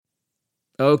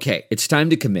Okay, it's time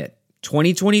to commit.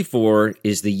 2024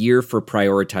 is the year for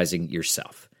prioritizing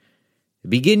yourself.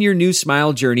 Begin your new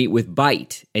smile journey with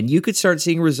Byte, and you could start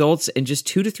seeing results in just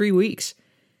 2 to 3 weeks.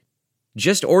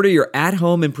 Just order your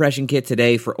at-home impression kit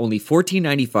today for only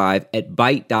 $14.95 at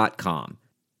Byte.com.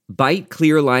 Byte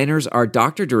clear liners are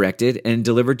doctor-directed and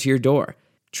delivered to your door.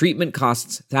 Treatment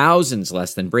costs thousands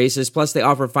less than braces, plus they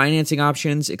offer financing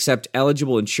options, accept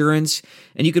eligible insurance,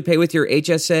 and you could pay with your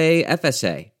HSA,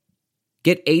 FSA.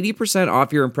 Get 80%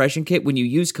 off your impression kit when you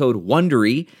use code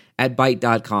WONDERY at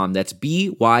Byte.com. That's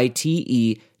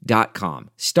BYTE.com.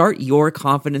 Start your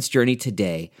confidence journey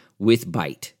today with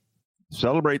Byte.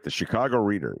 Celebrate the Chicago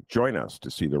Reader. Join us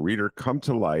to see the Reader come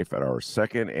to life at our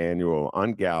second annual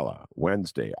Ungala,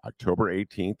 Wednesday, October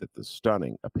 18th at the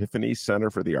stunning Epiphany Center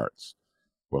for the Arts.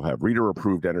 We'll have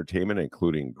reader-approved entertainment,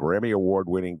 including Grammy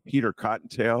Award-winning Peter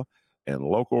Cottontail and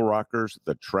local rockers,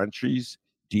 The Trenchies,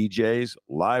 DJs,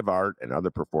 live art, and other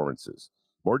performances.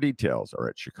 More details are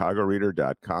at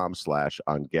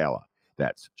chicagoreader.com/Ungala.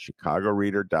 That's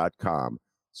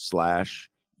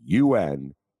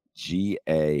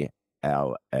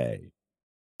chicagoreader.com/UNGALA.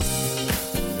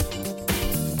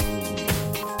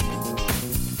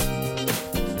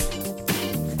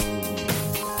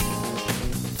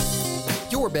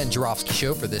 Your Ben Jarofsky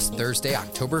Show for this Thursday,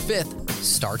 October 5th,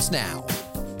 starts now.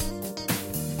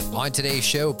 On today's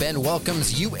show, Ben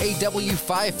welcomes UAW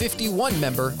 551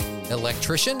 member,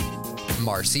 electrician,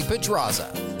 Marcie Pedraza.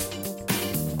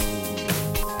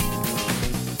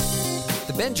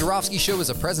 The Ben Jarofsky Show is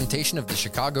a presentation of the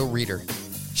Chicago Reader.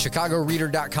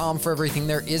 ChicagoReader.com for everything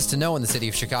there is to know in the city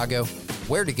of Chicago.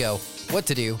 Where to go, what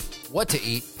to do, what to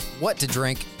eat, what to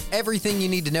drink, everything you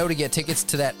need to know to get tickets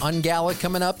to that Ungala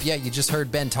coming up. Yeah, you just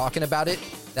heard Ben talking about it.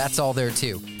 That's all there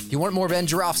too. If you want more Ben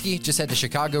Jarofsky, just head to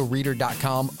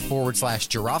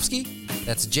chicagoreader.com/Jarofsky.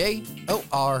 That's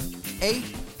JORA,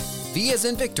 V as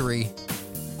in victory,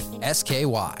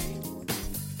 SKY.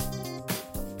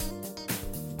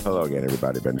 Hello again,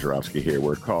 everybody. Ben Jarofsky here.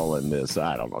 We're calling this,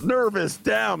 Nervous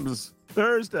Dems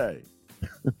Thursday.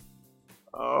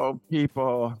 Oh,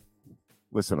 people.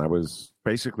 Listen, I was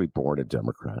basically born a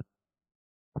Democrat.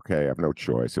 Okay, I have no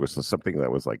choice. It was something that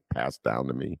was like passed down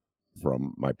to me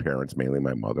from my parents, mainly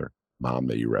my mother. Mom,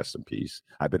 may you rest in peace.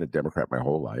 I've been a Democrat my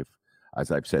whole life.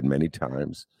 As I've said many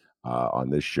times on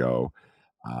this show,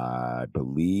 I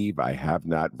believe I have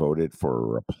not voted for a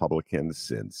Republican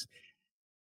since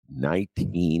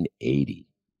 1980.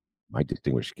 My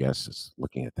distinguished guest is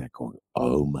looking at that going,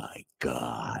 oh my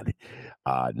God.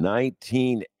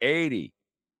 1980.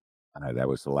 That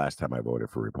was the last time I voted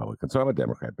for Republican. So I'm a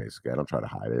Democrat, basically. I don't try to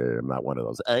hide it. I'm not one of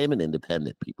those, I am an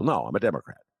independent people. No, I'm a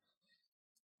Democrat.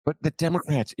 But the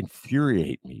Democrats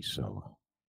infuriate me so.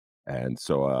 And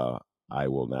so I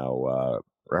will now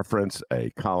reference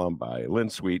a column by Lynn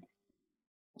Sweet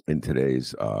in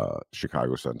today's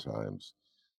Chicago Sun-Times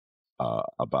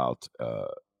about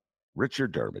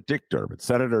Dick Durbin,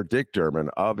 Senator Dick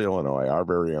Durbin of Illinois, our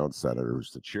very own senator,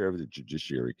 who's the chair of the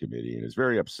Judiciary Committee, and is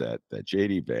very upset that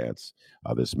J.D. Vance,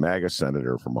 this MAGA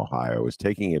senator from Ohio, is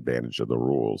taking advantage of the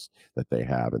rules that they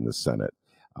have in the Senate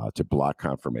to block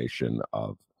confirmation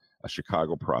of a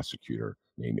Chicago prosecutor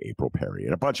named April Perry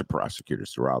and a bunch of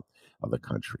prosecutors throughout the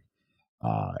country.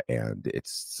 And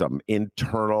it's some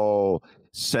internal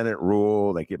Senate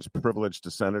rule that gives privilege to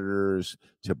senators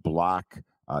to block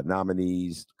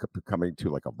nominees coming to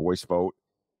like a voice vote.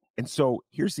 And so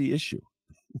here's the issue.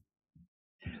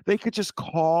 They could just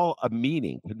call a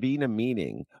meeting, convene a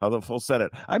meeting of the full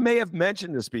Senate. I may have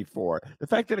mentioned this before. The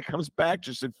fact that it comes back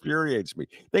just infuriates me.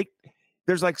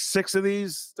 There's like 6 of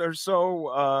these or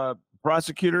so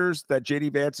prosecutors that J.D.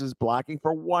 Vance is blocking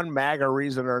for one MAGA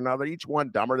reason or another, each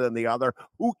one dumber than the other.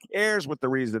 Who cares what the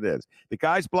reason is? The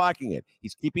guy's blocking it.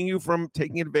 He's keeping you from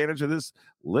taking advantage of this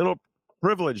little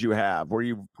privilege you have where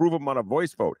you prove them on a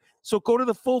voice vote. So go to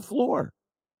the full floor.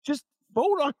 Just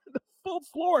vote on the full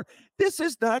floor. This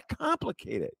is not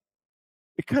complicated.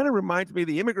 It kind of reminds me of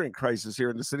the immigrant crisis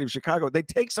here in the city of Chicago. They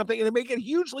take something and they make it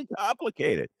hugely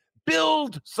complicated.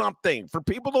 Build something for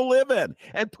people to live in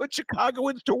and put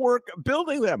Chicagoans to work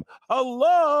building them.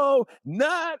 Hello,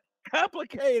 not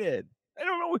complicated. I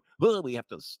don't know. Well, we have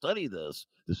to study this.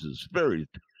 This is very,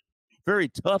 very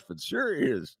tough and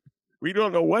serious. We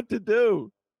don't know what to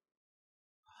do.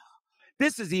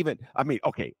 This is even,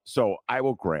 okay, so I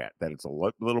will grant that it's a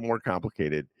little more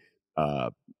complicated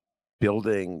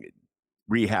rehabbing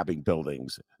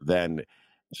buildings than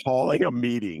calling a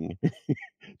meeting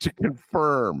to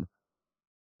confirm.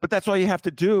 But that's all you have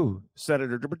to do,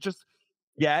 Senator. But just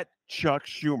get Chuck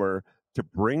Schumer to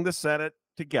bring the Senate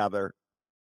together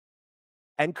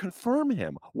and confirm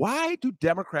him. Why do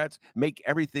Democrats make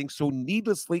everything so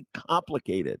needlessly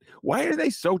complicated? Why are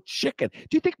they so chicken?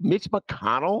 Do you think Mitch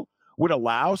McConnell would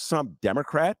allow some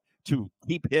Democrat to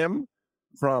keep him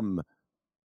from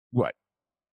what?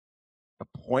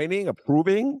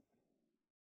 Approving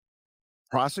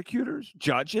prosecutors,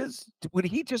 judges? Would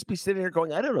he just be sitting there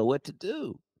going, I don't know what to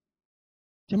do?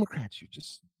 Democrats,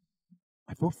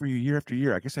 I vote for you year after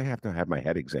year. I guess I have to have my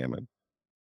head examined.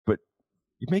 But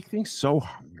you make things so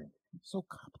hard, so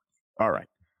complicated. All right.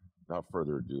 Without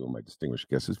further ado, my distinguished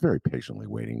guest is very patiently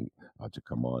waiting to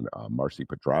come on. Marcie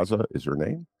Pedraza is her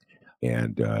name,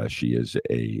 and she is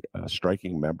a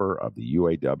striking member of the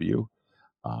UAW,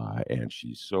 and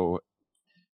she's so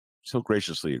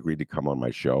graciously agreed to come on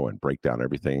my show and break down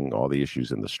everything, all the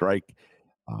issues in the strike.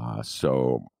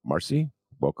 So, Marcie,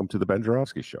 welcome to the Ben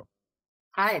Joravsky Show.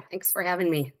 Hi, thanks for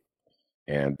having me.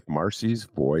 And Marcie's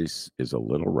voice is a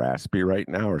little raspy right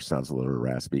now, or sounds a little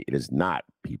raspy. It is not,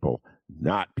 people,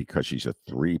 not because she's a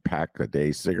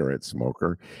 3-pack-a-day cigarette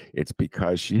smoker. It's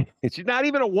because she's not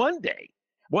even a one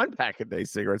pack a day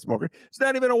cigarette smoker. It's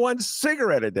not even a 1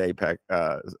 cigarette a day pack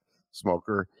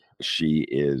smoker. She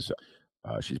is.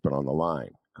 She's been on the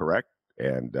line, correct?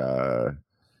 And been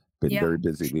very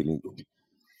busy leading.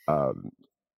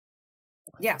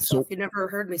 So if you never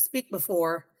heard me speak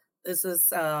before, this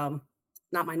is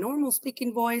not my normal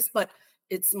speaking voice, but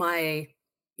it's my,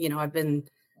 I've been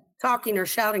talking or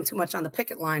shouting too much on the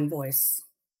picket line voice.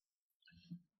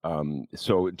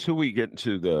 So until we get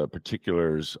into the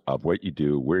particulars of what you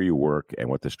do, where you work, and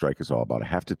what the strike is all about, I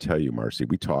have to tell you, Marcie,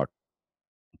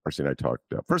 Marcie and I talked.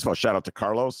 First of all, shout out to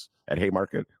Carlos at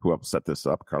Haymarket, who helped set this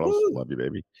up. Carlos, love you,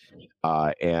 baby.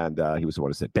 And he was the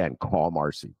one who said, Ben, call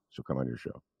Marcie. She'll come on your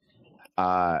show.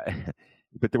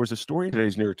 But there was a story in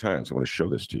today's New York Times. I want to show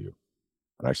this to you.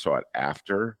 And I saw it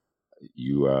after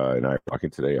you and I were talking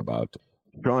today about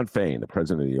Sean Fain, the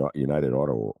president of the United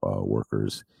Auto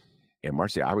Workers. And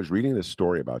Marcie, I was reading this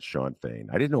story about Sean Fain.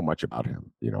 I didn't know much about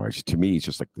him. To me, he's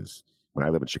just like this. When I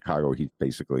live in Chicago, he's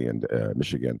basically in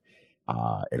Michigan.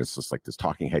 And it's just like this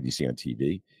talking head you see on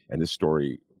TV. And this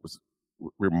story was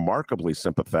remarkably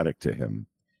sympathetic to him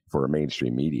for a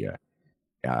mainstream media.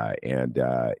 And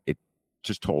it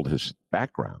just told his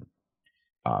background.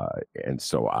 And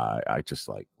so I just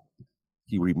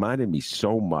he reminded me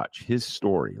so much. His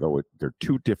story, though they're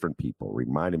two different people,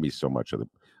 reminded me so much of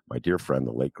my dear friend,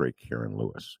 the late, great Karen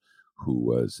Lewis, who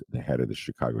was the head of the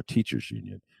Chicago Teachers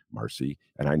Union, Marcie.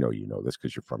 And I know you know this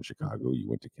because you're from Chicago. You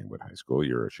went to Kenwood High School.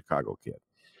 You're a Chicago kid.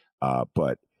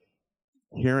 But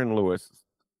Karen Lewis,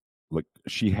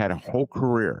 she had a whole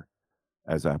career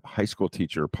as a high school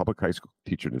teacher, public high school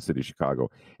teacher in the city of Chicago.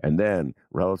 And then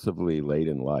relatively late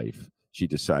in life, she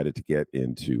decided to get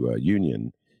into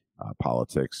union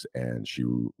politics, and she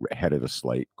headed a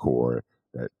slate corps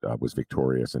that was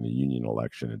victorious in the union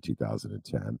election in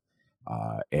 2010.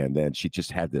 And then she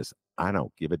just had this, I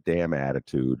don't give a damn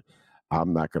attitude.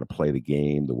 I'm not going to play the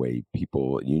game the way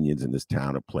unions in this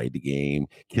town have played the game,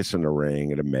 kissing the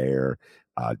ring at a mayor,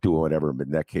 doing whatever,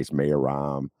 in that case, Mayor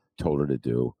Rahm told her to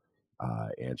do.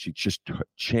 And she just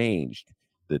changed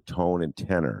the tone and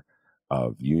tenor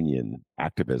of union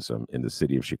activism in the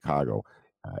city of Chicago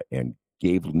and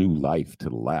gave new life to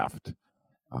the left.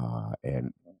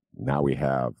 And now we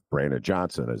have Brandon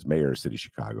Johnson as mayor of the city of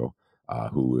Chicago,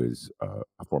 who is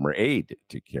a former aide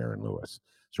to Karen Lewis.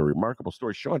 So a remarkable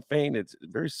story. Sean Fain, it's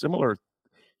very similar.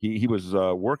 He was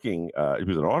working, he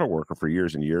was an auto worker for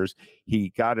years and years. He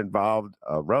got involved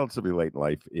relatively late in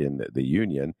life in the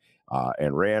union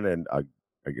and ran an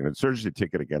insurgency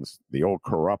ticket against the old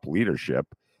corrupt leadership.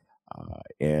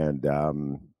 And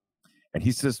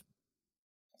he says,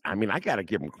 I mean, I got to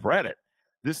give him credit.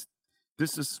 This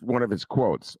is one of his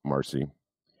quotes, Marcie.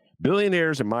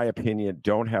 Billionaires, in my opinion,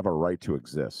 don't have a right to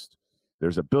exist.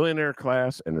 There's a billionaire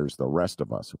class and there's the rest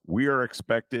of us. We are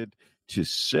expected to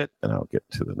sit, and I'll get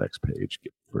to the next page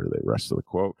for the rest of the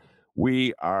quote.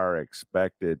 We are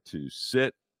expected to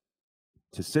sit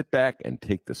back and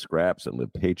take the scraps and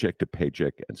live paycheck to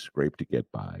paycheck and scrape to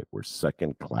get by. We're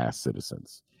second-class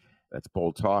citizens. That's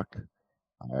bold talk.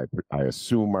 I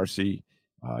assume, Marcie,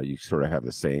 you sort of have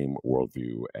the same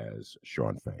worldview as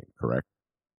Sean Fain, correct?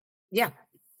 Yeah,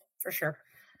 for sure.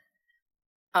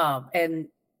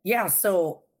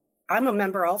 So I'm a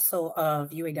member also of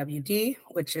UAWD,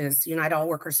 which is United All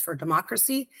Workers for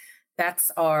Democracy.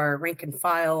 That's our rank and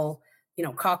file,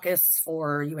 caucus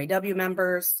for UAW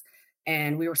members.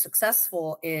 And we were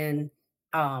successful in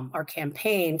our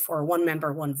campaign for one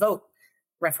member, one vote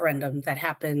referendum that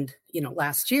happened,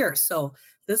 last year. So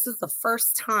this is the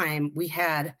first time we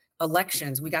had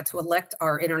elections. We got to elect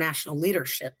our international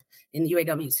leadership in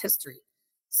UAW's history.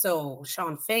 So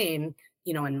Sean Fain,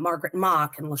 and Margaret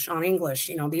Mock and LaShawn English,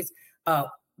 these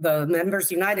the Members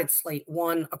United slate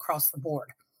won across the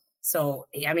board. So,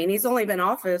 I mean, he's only been in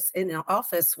office,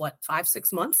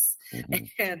 5-6 months?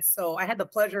 Mhm. And so I had the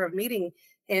pleasure of meeting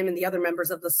him and the other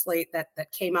members of the slate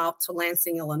that came out to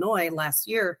Lansing, Illinois last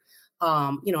year,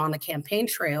 on the campaign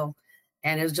trail.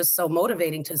 And it was just so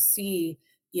motivating to see,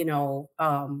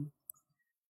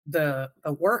 the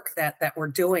work that we're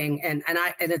doing. And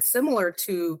it's similar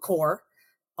to CORE,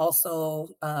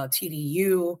 also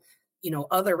TDU,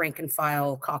 other rank and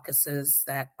file caucuses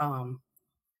that,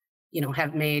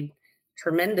 have made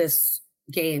tremendous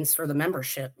gains for the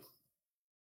membership.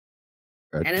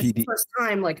 And it's the first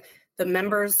time the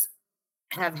members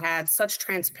have had such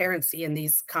transparency in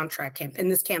these in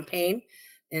this campaign,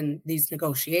 in these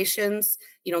negotiations.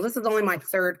 This is only my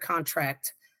third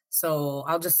contract. So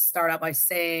I'll just start out by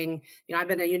saying, I've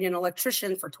been a union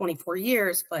electrician for 24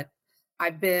 years, but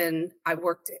I've been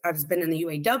in the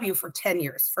UAW for 10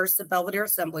 years, first at Belvedere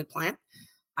Assembly Plant.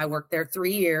 I worked there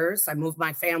 3 years. I moved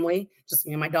my family, just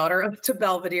me and my daughter, up to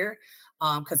Belvedere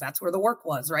because that's where the work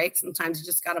was, right? Sometimes you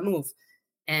just got to move.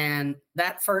 And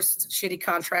that first shitty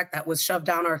contract that was shoved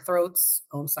down our throats.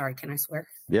 Oh, I'm sorry. Can I swear?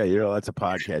 Yeah, that's a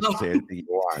podcast. You say anything you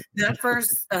want. That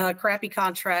first crappy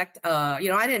contract, I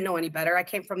didn't know any better. I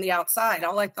came from the outside.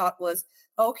 All I thought was,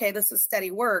 okay, this is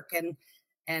steady work. And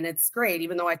it's great,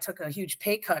 even though I took a huge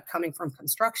pay cut coming from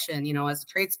construction, as a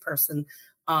tradesperson.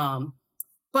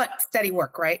 But steady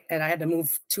work, right? And I had to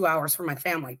move 2 hours for my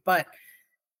family. But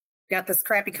got this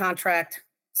crappy contract.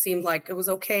 Seemed like it was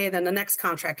okay. Then the next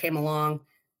contract came along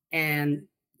and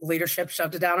leadership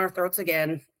shoved it down our throats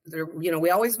again. We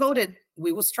always voted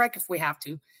we will strike if we have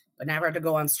to, but never had to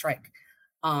go on strike.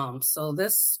 So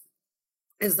this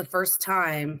is the first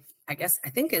time, it's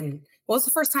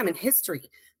the first time in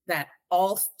history that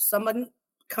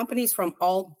companies from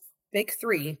all big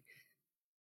three,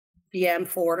 GM,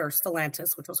 Ford, or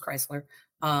Stellantis, which was Chrysler,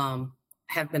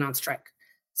 have been on strike.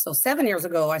 So 7 years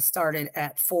ago, I started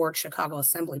at Ford Chicago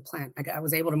Assembly Plant. I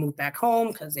was able to move back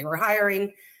home because they were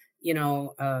hiring,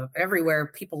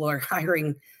 everywhere people are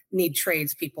hiring, need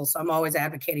trades people. So I'm always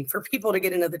advocating for people to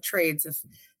get into the trades if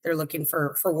they're looking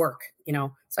for work,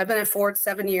 So I've been at Ford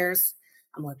 7 years.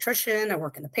 I'm an electrician. I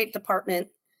work in the paint department.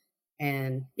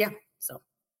 And so.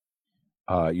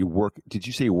 Did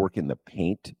you say you work in the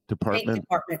paint department? Paint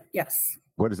department, yes.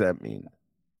 What does that mean?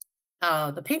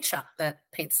 The paint shop that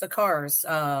paints the cars.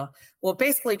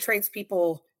 Basically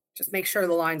tradespeople just make sure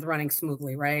the line's running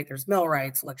smoothly, right? There's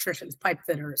millwrights, electricians, pipe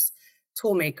fitters,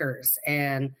 tool makers,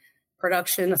 and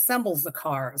production assembles the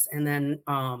cars. And then,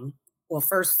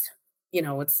 first,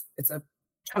 it's a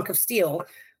chunk of steel.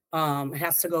 It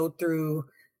has to go through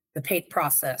the paint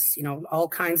process, all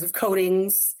kinds of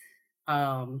coatings,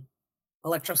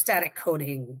 electrostatic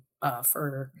coating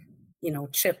for,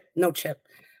 chip, no chip,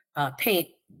 paint,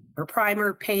 or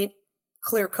primer, paint,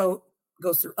 clear coat,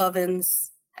 goes through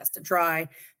ovens, has to dry.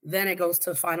 Then it goes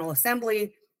to final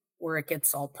assembly where it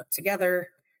gets all put together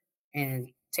and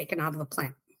taken out of the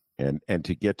plant. And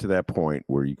to get to that point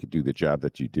where you could do the job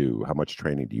that you do, how much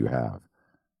training do you have?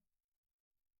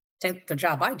 The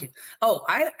job I do. Oh,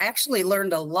 I actually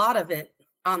learned a lot of it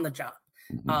on the job.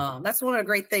 Mm-hmm. That's one of the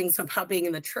great things about being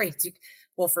in the trades.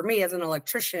 For me as an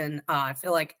electrician, I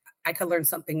feel like I could learn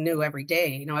something new every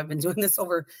day. I've been doing this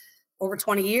over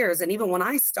 20 years. And even when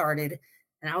I started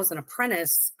and I was an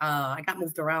apprentice, I got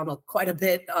moved around quite a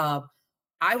bit.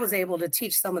 I was able to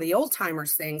teach some of the old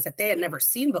timers things that they had never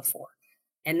seen before.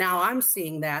 And now I'm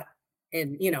seeing that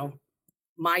in,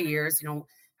 my years.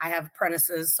 I have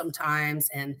apprentices sometimes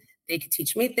and they could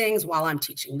teach me things while I'm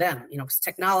teaching them, because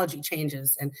technology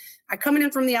changes. And I coming in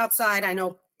from the outside, I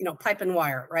know, pipe and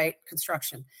wire, right?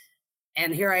 Construction.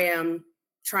 And here I am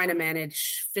trying to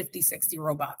manage 50, 60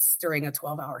 robots during a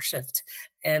 12-hour shift.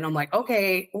 And I'm like,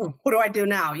 okay, what do I do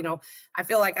now? I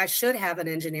feel like I should have an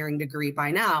engineering degree by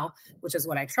now, which is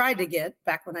what I tried to get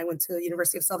back when I went to the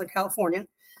University of Southern California.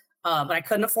 But I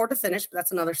couldn't afford to finish, but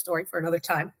that's another story for another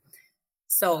time.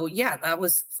 So I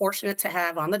was fortunate to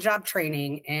have on-the-job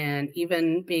training and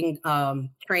even being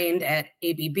trained at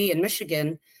ABB in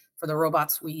Michigan for the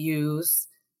robots we use.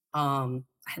 I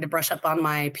had to brush up on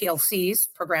my PLCs,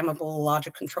 programmable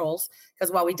logic controls,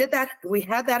 because while we did that, we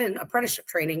had that in apprenticeship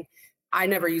training. I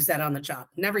never used that on the job,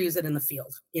 never use it in the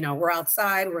field. We're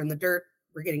outside, we're in the dirt,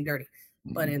 we're getting dirty.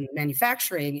 Mm-hmm. But in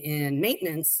manufacturing, in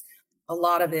maintenance, a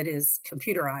lot of it is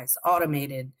computerized,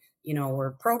 automated.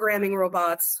 We're programming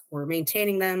robots, we're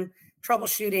maintaining them,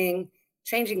 troubleshooting,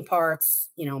 changing parts,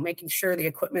 making sure the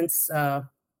equipment's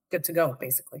good to go,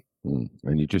 basically. And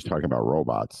you're just talking about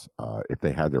robots. If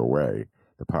they had their way,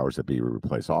 the powers that be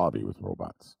replace all of you with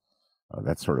robots.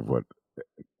 That's sort of what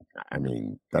I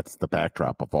mean. That's the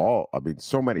backdrop of all. I mean,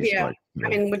 so many strikes. I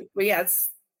mean, yeah,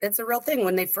 it's a real thing.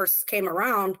 When they first came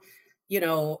around,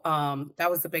 that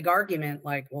was the big argument.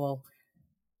 Like, well,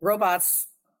 robots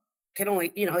can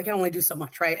only, they can only do so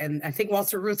much, right? And I think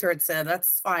Walter Reuther had said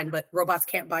that's fine, but robots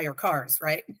can't buy your cars,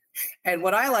 right? And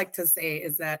what I like to say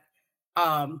is that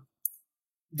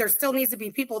there still needs to be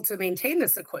people to maintain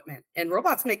this equipment, and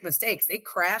robots make mistakes. They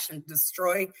crash and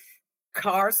destroy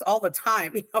cars all the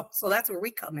time, so that's where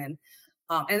we come in.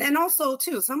 And also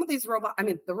too, some of these robots,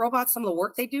 the robots, some of the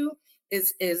work they do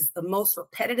is the most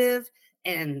repetitive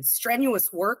and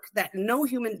strenuous work that no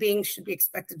human being should be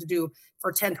expected to do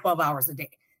for 10, 12 hours a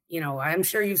day. I'm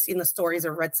sure you've seen the stories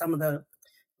or read some of the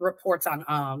reports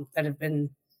on that have been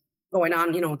going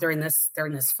on, during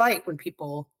this fight, when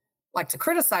people like to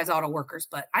criticize auto workers.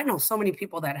 But I know so many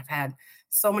people that have had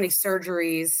so many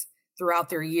surgeries throughout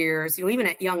their years, even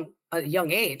at a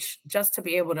young age, just to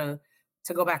be able to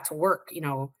go back to work,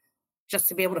 just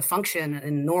to be able to function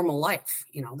in normal life.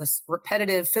 This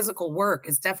repetitive physical work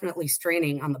is definitely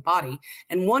straining on the body.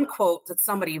 And one quote that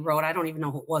somebody wrote, I don't even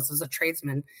know who it was a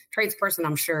tradesperson,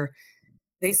 I'm sure.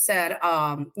 They said,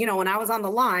 when I was on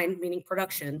the line, meaning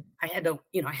production, I had to,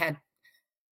 I had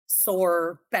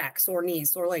sore back, sore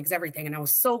knees, sore legs, everything. And he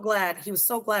was so glad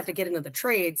to get into the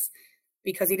trades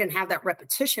because he didn't have that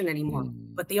repetition anymore.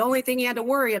 But the only thing he had to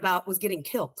worry about was getting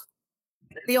killed.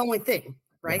 The only thing,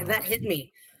 right? And that hit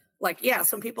me. Like, yeah,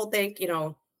 some people think,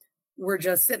 we're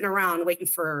just sitting around waiting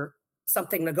for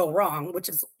something to go wrong, which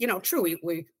is, true.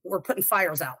 We're putting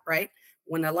fires out, right?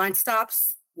 When the line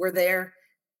stops, we're there.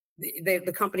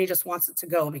 The company just wants it to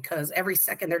go because every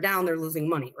second they're down, they're losing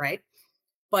money, right?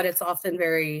 But it's often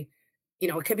very,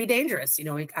 it could be dangerous.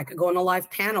 I could go on a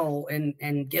live panel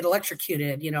and get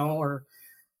electrocuted, or,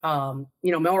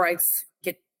 millwrights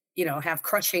get, have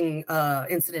crushing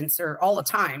incidents or all the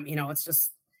time. It's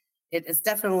just, it's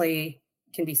definitely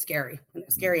can be scary,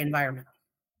 a scary environment.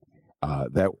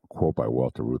 That quote by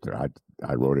Walter Reuther,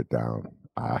 I wrote it down.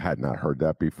 I had not heard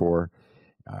that before.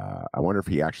 I wonder if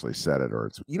he actually said it, or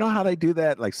it's, how they do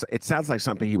that? Like, it sounds like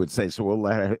something he would say, so we'll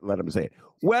let him say it.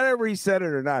 Whether he said it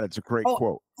or not, it's a great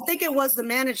quote. I think it was the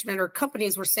management or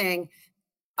companies were saying,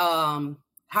 how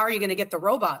are you going to get the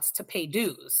robots to pay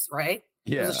dues, right?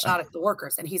 Yeah. It was a shot at the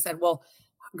workers. And he said, well,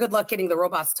 good luck getting the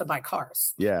robots to buy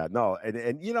cars. Yeah, no.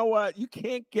 And you know what? You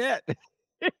can't get,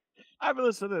 I've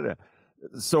listened to that.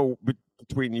 So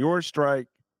between your strike,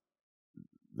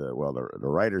 the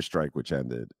writer's strike, which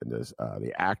ended, and this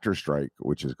the actor strike,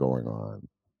 which is going on,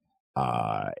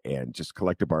 and just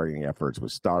collective bargaining efforts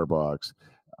with Starbucks,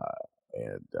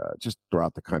 and just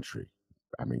throughout the country.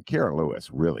 I mean, Karen Lewis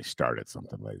really started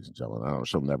something, ladies and gentlemen. I don't know,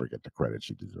 she'll never get the credit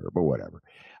she deserves, but whatever.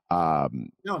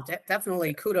 No,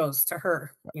 definitely kudos to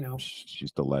her.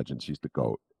 She's the legend. She's the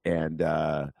GOAT. And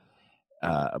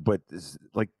but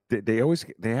like they always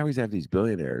have these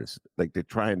billionaires, like they're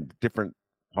trying different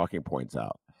talking points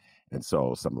out. And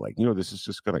so something like, this is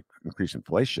just going to increase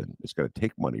inflation. It's going to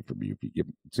take money from you if you give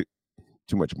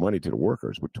too much money to the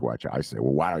workers. To which I say,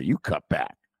 well, why don't you cut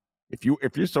back? If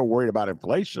you're so worried about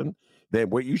inflation, then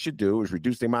what you should do is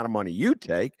reduce the amount of money you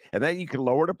take, and then you can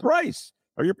lower the price.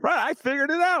 Or your price. I figured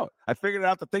it out. I figured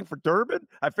out the thing for Durbin.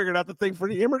 I figured out the thing for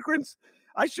the immigrants.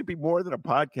 I should be more than a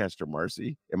podcaster,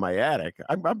 Marcie, in my attic.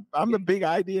 I'm the big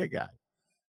idea guy.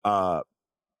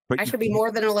 But I should be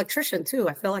more than an electrician too.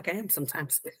 I feel like I am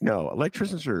sometimes. No,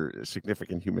 electricians are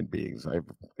significant human beings. I'm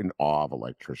in awe of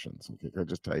electricians. Can I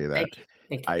just tell you that?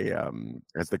 Thank you.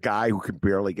 I as the guy who can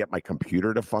barely get my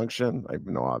computer to function, I'm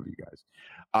in awe of you guys.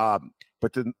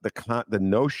 But the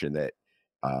notion that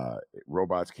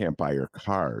robots can't buy your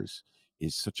cars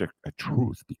is such a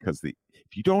truth, because if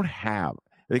you don't have,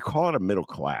 they call it a middle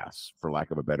class, for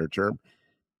lack of a better term.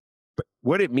 But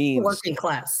what it means,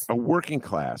 a working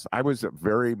class. I was a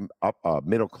very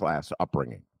middle class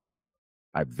upbringing.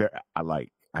 I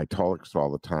talk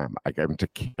all the time. I went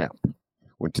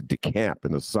to camp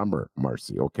in the summer,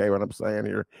 Marcie. Okay, what I'm saying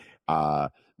here.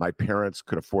 My parents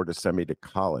could afford to send me to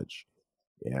college,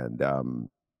 and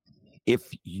if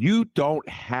you don't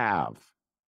have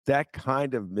that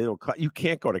kind of middle class, you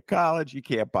can't go to college. You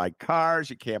can't buy cars.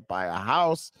 You can't buy a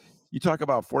house. You talk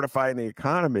about fortifying the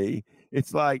economy.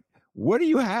 It's like, what do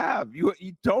you have? You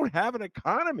don't have an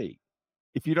economy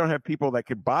if you don't have people that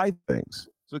can buy things.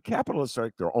 So capitalists are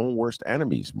like their own worst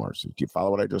enemies, Marcie. Do you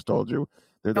follow what I just told you?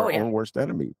 They're their own worst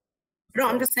enemy. No,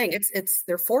 I'm just saying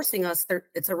they're forcing us.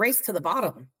 It's a race to the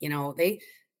bottom.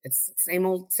 It's the same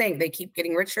old saying. They keep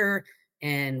getting richer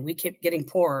and we keep getting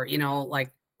poorer.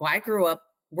 I grew up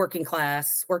working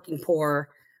class, working poor,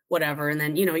 whatever. And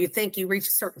then, you think you reach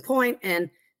a certain point and,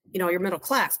 you're middle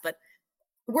class, but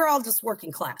we're all just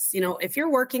working class. If you're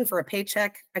working for a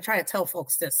paycheck, I try to tell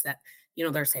folks this, that,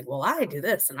 they're saying, well, I do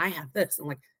this and I have this. And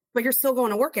like, but you're still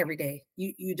going to work every day.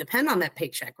 You depend on that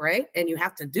paycheck, right? And you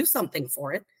have to do something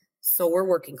for it. So we're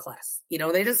working class.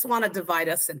 They just want to divide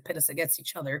us and pit us against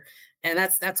each other. And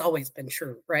that's always been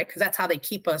true, right? Because that's how they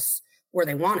keep us where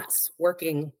they want us,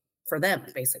 working for them,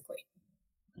 basically.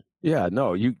 Yeah,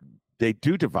 no, they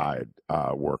do divide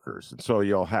workers. And so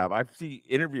you'll have, I've seen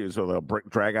interviews where they'll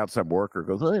drag out some worker,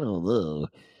 goes, I don't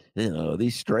know,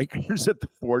 these strikers at the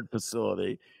Ford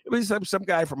facility. It was some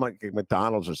guy from like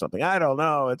McDonald's or something. I don't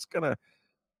know.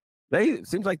 It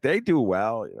seems like they do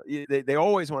well. They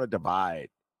always want to divide.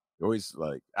 Always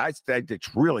like, I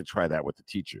really try that with the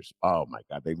teachers. Oh my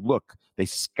God. They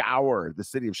scour the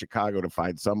city of Chicago to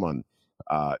find someone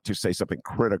to say something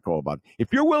critical about.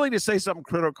 If you're willing to say something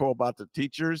critical about the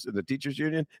teachers and the teachers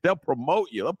union, they'll promote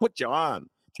you. They'll put you on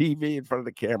TV in front of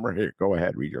the camera. Here, go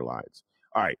ahead, read your lines.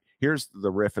 All right, here's the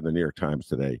riff in the New York Times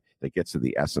today that gets to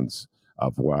the essence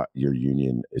of what your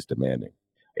union is demanding.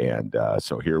 And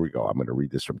so here we go. I'm going to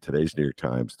read this from today's New York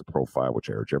Times, the profile, which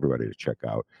I urge everybody to check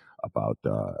out, about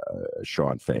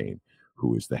Sean Fain,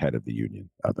 who is the head of the union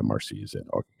that Marcie is in.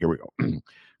 Okay, here we go.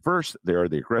 First, there are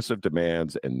the aggressive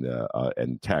demands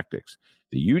and tactics.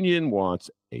 The union wants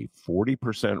a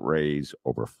 40% raise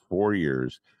over 4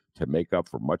 years to make up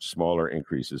for much smaller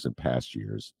increases in past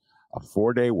years, a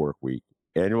 4-day work week,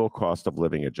 annual cost of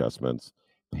living adjustments,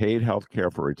 paid health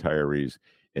care for retirees,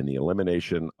 and the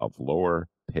elimination of lower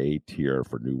pay tier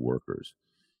for new workers.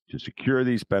 To secure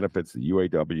these benefits, the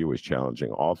UAW is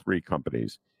challenging all three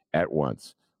companies at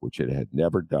once, which it had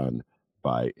never done,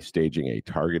 by staging a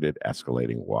targeted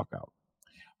escalating walkout.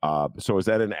 So is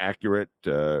that an accurate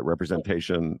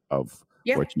representation of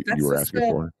what you were asking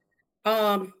for?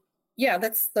 Yeah,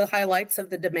 that's the highlights of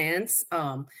the demands.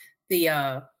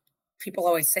 The people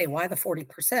always say, why the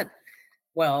 40%?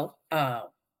 Well,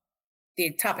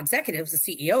 the top executives, the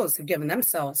CEOs, have given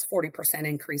themselves 40%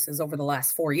 increases over the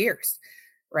last 4 years,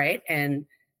 right? And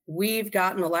we've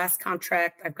gotten the last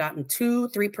contract, I've gotten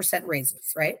 3%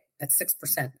 raises, right? That's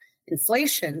 6%.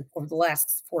 Inflation over the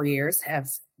last 4 years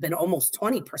has been almost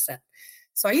 20%.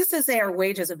 So I used to say our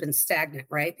wages have been stagnant,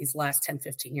 right? These last 10,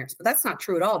 15 years, but that's not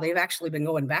true at all. They've actually been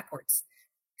going backwards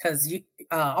because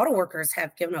auto workers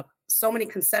have given up so many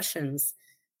concessions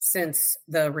since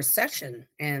the recession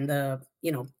and the,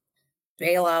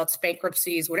 bailouts,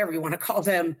 bankruptcies, whatever you want to call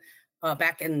them,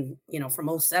 back in,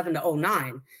 from 07 to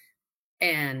 09.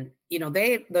 And,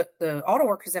 the auto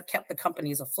workers have kept the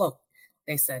companies afloat.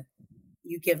 They said,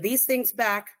 you give these things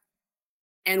back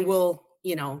and we'll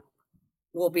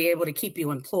be able to keep you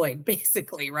employed,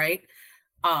 basically, right?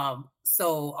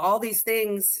 So all these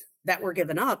things that were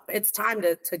given up, it's time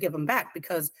to give them back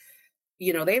because,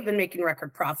 they've been making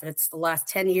record profits the last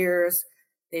 10 years.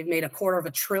 They've made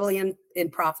 $250 billion in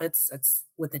profits. That's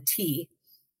with a T.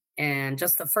 And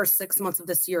just the first 6 months of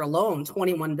this year alone,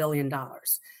 $21 billion.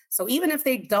 So even if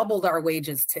they doubled our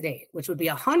wages today, which would be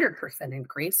 100%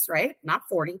 increase, right? Not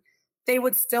 40, they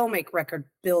would still make record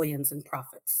billions in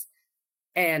profits.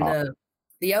 And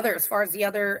as far as the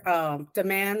other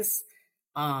demands,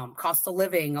 cost of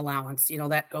living allowance,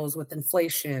 that goes with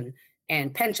inflation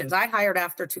and pensions. I hired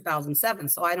after 2007,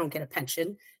 so I don't get a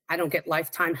pension. I don't get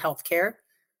lifetime health care.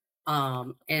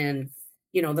 And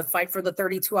the fight for the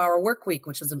 32-hour work week,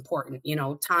 which is important,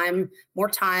 more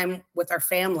time with our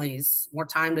families, more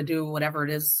time to do whatever it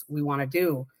is we want to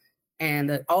do.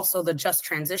 And also the just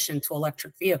transition to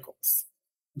electric vehicles,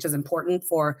 which is important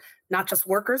for not just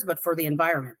workers, but for the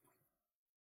environment.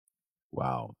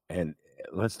 Wow. And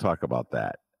let's talk about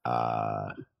that.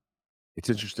 It's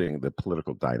interesting, the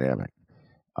political dynamic,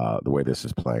 the way this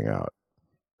is playing out.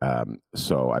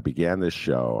 So I began this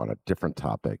show on a different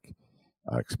topic,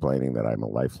 explaining that I'm a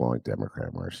lifelong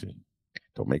Democrat, Marcie.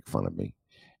 Don't make fun of me.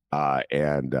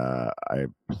 And I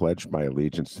pledged my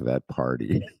allegiance to that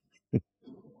party.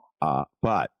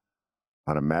 But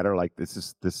on a matter like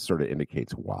this sort of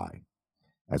indicates why.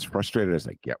 As frustrated as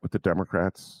I get with the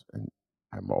Democrats, and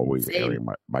I'm always airing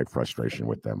my frustration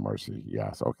with them, Marcie.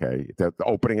 Yes, okay. The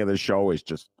opening of the show is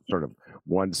just sort of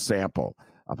one sample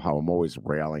of how I'm always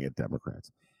railing at Democrats.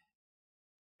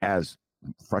 As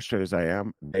frustrated as I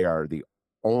am, they are the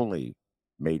only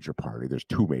major party. There's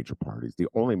two major parties. The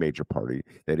only major party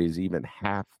that is even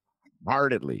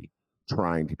half-heartedly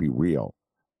trying to be real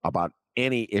about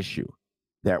any issue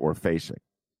that we're facing.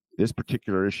 This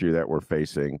particular issue that we're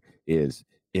facing is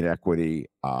inequity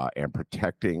and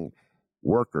protecting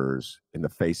workers in the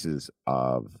faces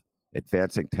of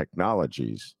advancing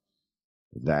technologies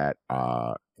that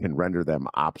can render them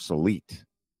obsolete.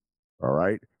 All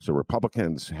right. So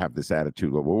Republicans have this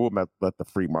attitude, well, we'll let the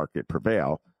free market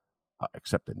prevail,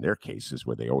 except in their cases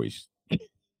where they always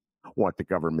want the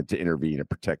government to intervene and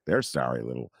protect their sorry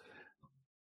little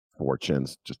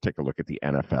fortunes. Just take a look at the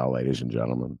NFL, ladies and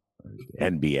gentlemen,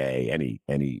 NBA,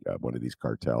 any one of these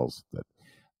cartels that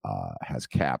has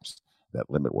caps that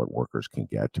limit what workers can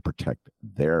get to protect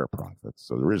their profits.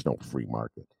 So there is no free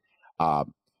market.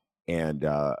 And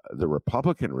the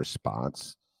Republican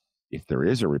response, if there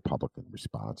is a Republican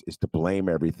response, is to blame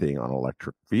everything on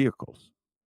electric vehicles.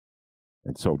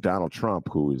 And so Donald Trump,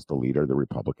 who is the leader of the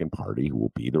Republican Party, who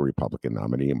will be the Republican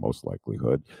nominee in most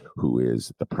likelihood, who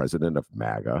is the president of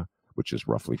MAGA, which is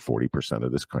roughly 40%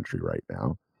 of this country right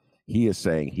now, he is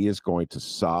saying he is going to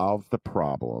solve the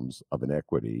problems of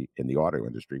inequity in the auto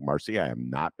industry. Marcie, I am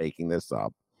not making this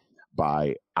up,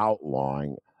 by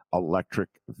outlawing electric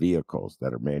vehicles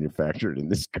that are manufactured in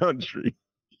this country.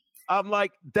 I'm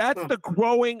like, that's the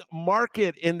growing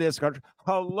market in this country.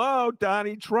 Hello,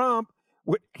 Donnie Trump.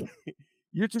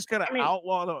 You're just going to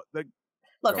outlaw the.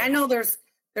 Look, I know there's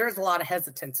a lot of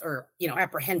hesitance or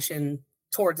apprehension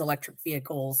towards electric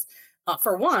vehicles.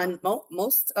 For one,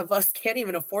 most of us can't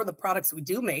even afford the products we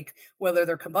do make, whether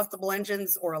they're combustible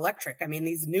engines or electric. I mean,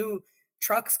 these new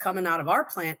trucks coming out of our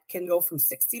plant can go from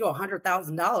 $60,000 to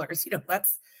 $100,000.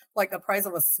 That's like the price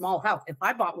of a small house. If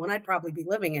I bought one, I'd probably be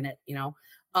living in it.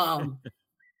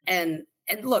 And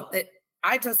look,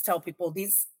 I just tell people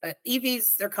these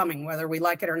EVs, they're coming, whether we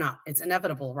like it or not. It's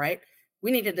inevitable, right?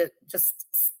 We needed to just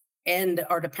end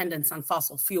our dependence on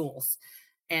fossil fuels.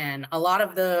 And a lot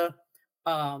of the,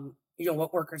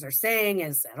 what workers are saying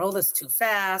is that, this is too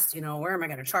fast. Where am I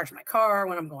going to charge my car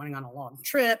when I'm going on a long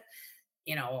trip?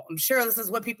 I'm sure this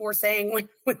is what people were saying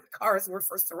when cars were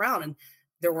first around and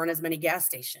there weren't as many gas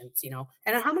stations,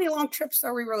 And how many long trips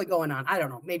are we really going on? I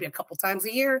don't know, maybe a couple times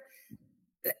a year,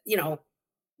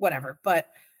 whatever. But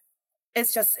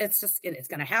it's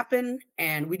going to happen.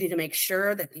 And we need to make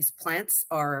sure that these plants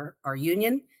are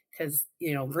union because,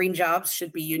 green jobs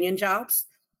should be union jobs.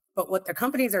 But what the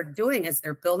companies are doing is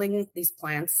they're building these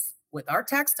plants with our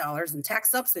tax dollars and tax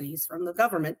subsidies from the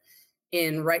government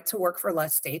in right to work for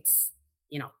less states,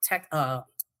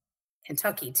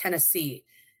 Kentucky, Tennessee.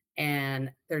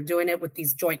 And they're doing it with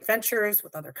these joint ventures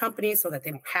with other companies so that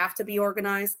they don't have to be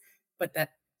organized. But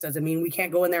that doesn't mean we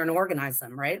can't go in there and organize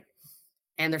them, right?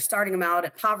 And they're starting them out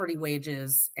at poverty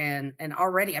wages. And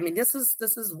already, this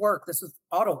is work. This is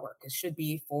auto work. It should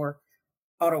be for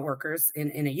auto workers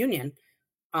in a union.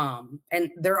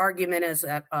 And their argument is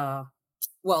that,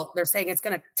 they're saying it's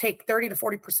going to take 30 to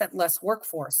 40% less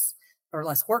workforce or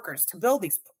less workers to build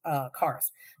these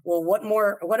cars. Well,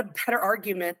 what a better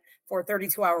argument for a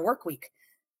 32-hour work week,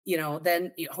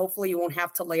 then hopefully you won't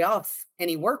have to lay off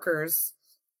any workers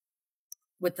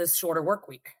with this shorter work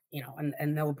week,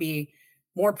 and there will be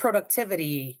more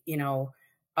productivity,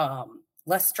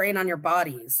 less strain on your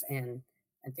bodies and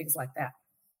things like that.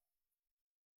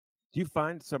 Do you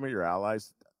find some of your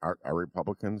allies are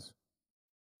Republicans?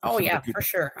 Oh, yeah, for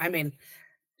sure.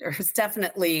 There's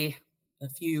definitely a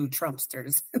few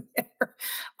Trumpsters in there.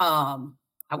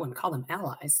 I wouldn't call them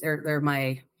allies. They're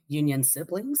my union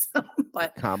siblings,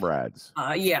 but comrades.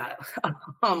 Yeah.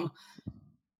 I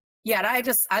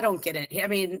don't get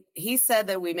it. He said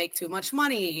that we make too much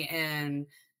money and,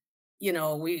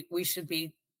 we should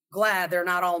be glad they're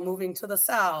not all moving to the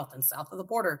south and south of the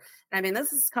border.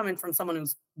 This is coming from someone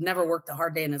who's never worked a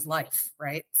hard day in his life,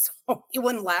 right? So he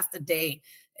wouldn't last a day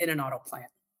in an auto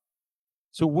plant.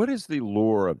 So what is the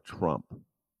lure of Trump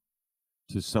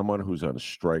to someone who's on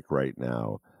strike right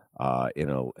now in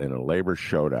a labor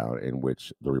showdown in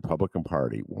which the Republican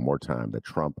Party, one more time, that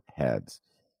Trump heads,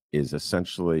 is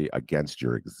essentially against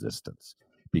your existence?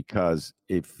 Because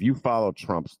if you follow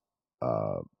Trump's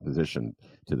position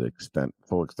to the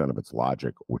full extent of its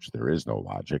logic, which there is no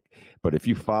logic, but if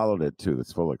you followed it to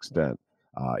its full extent,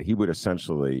 he would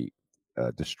essentially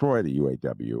destroy the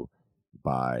UAW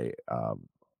by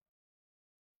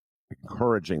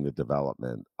encouraging the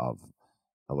development of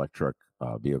electric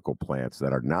vehicle plants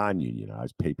that are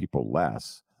non-unionized, pay people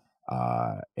less,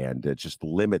 and just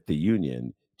limit the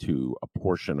union to a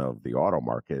portion of the auto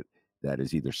market that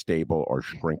is either stable or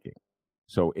shrinking.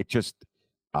 So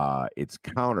it's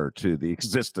counter to the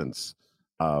existence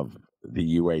of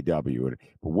the UAW.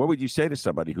 But what would you say to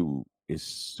somebody who is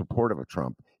supportive of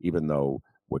Trump, even though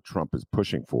what Trump is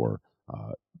pushing for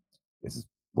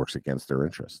works against their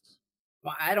interests?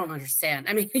 Well, I don't understand.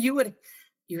 You would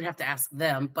have to ask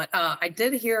them. But I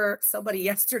did hear somebody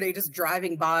yesterday just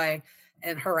driving by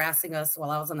and harassing us while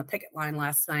I was on the picket line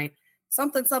last night,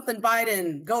 something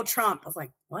Biden, go Trump. I was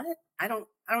like, what? I don't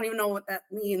even know what that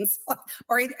means.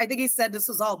 Or I think he said this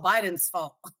was all Biden's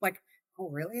fault. I'm like, oh,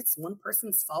 really? It's one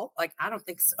person's fault? Like, I don't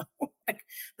think so. Like,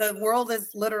 the world is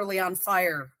literally on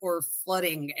fire or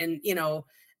flooding, and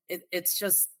it's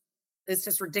just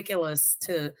ridiculous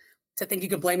to think you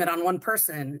could blame it on one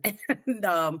person.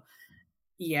 And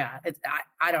yeah,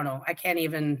 I don't know. I can't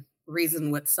even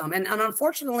reason with some, and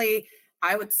unfortunately,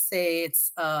 I would say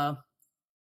it's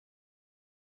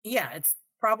it's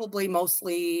probably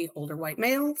mostly older white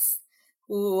males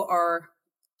who are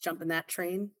jumping that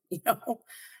train,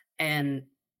 and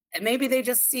maybe they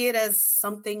just see it as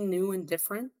something new and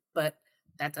different, but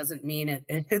that doesn't mean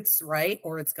it's right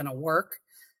or it's going to work.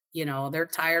 They're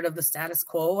tired of the status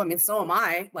quo. I mean, so am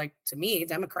I. Like, to me,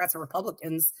 Democrats and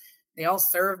Republicans, they all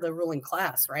serve the ruling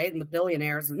class, right? And the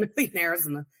billionaires and millionaires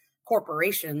and the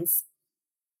corporations.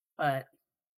 But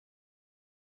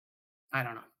I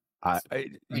don't know.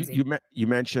 You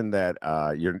mentioned that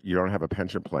you don't have a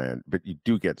pension plan, but you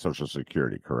do get Social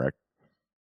Security, correct?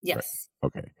 Yes.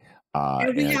 Right. Okay.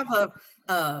 We have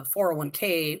a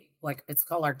 401k, like it's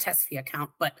called our test fee account,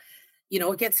 but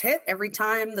it gets hit every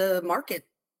time the market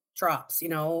drops.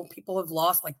 People have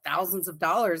lost like thousands of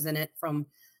dollars in it from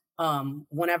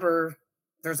whenever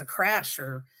there's a crash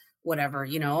or whatever,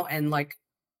 and like,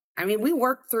 I mean, we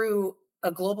worked through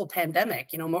a global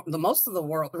pandemic, most of the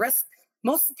world, a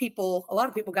lot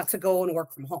of people got to go and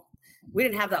work from home. We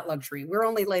didn't have that luxury. We were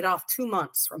only laid off 2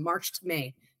 months from March to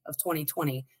May of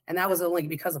 2020. And that was only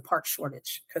because of part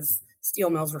shortage, because steel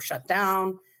mills were shut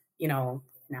down, didn't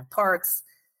have parts.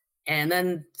 And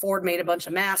then Ford made a bunch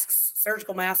of masks,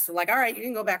 surgical masks. They're like, all right, you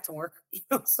can go back to work.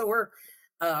 So we're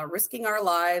risking our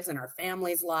lives and our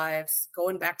families' lives,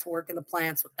 going back to work in the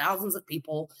plants with thousands of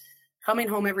people coming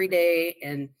home every day.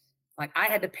 And like, I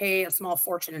had to pay a small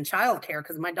fortune in childcare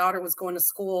because my daughter was going to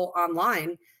school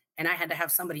online and I had to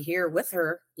have somebody here with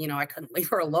her. I couldn't leave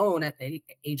her alone at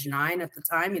age 9 at the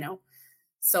time,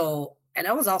 So, and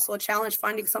that was also a challenge,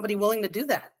 finding somebody willing to do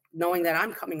that, knowing that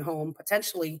I'm coming home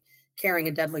potentially carrying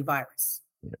a deadly virus.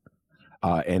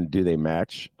 Yeah. And do they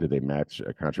match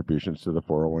contributions to the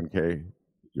 401k?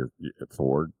 Your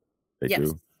Ford? They Yes.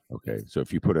 do? Okay. So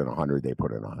if you put in 100, they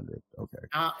put in 100. Okay.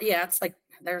 Yeah, it's like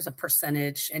there's a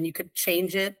percentage and you could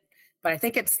change it, but I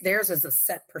think theirs is a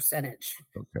set percentage.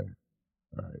 Okay.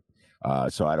 All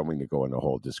right. So I don't mean to go into a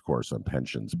whole discourse on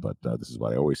pensions, but this is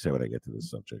what I always say when I get to this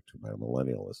subject to my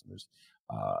millennial listeners.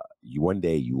 One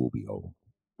day you will be old.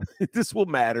 This will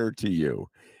matter to you.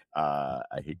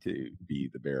 I hate to be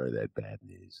the bearer of that bad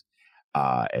news.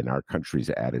 And our country's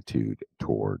attitude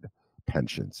toward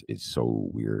pensions is so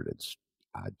weird.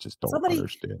 I just don't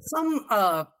understand.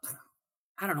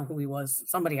 I don't know who he was.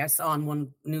 Somebody I saw on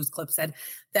one news clip said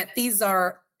that these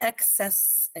are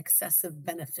excessive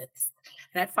benefits.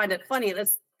 And I find it funny.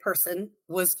 This person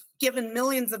was given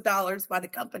millions of dollars by the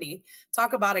company.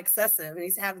 Talk about excessive.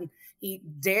 And he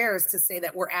dares to say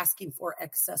that we're asking for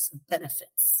excessive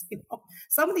benefits.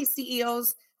 Some of these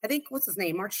CEOs, I think, what's his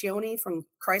name? Marcie from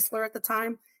Chrysler at the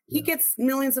time. He gets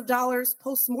millions of dollars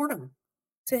post-mortem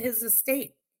to his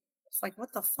estate. It's like,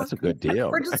 what the fuck? That's a good deal.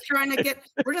 We're just trying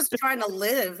to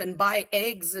live and buy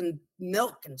eggs and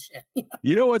milk and shit.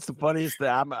 You know what's the funniest thing?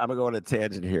 I'm going to go on a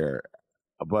tangent here,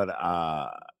 but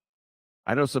I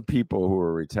know some people who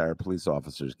are retired police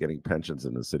officers getting pensions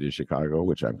in the city of Chicago,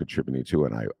 which I'm contributing to,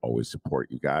 and I always support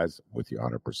you guys. I'm with you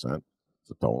 100%.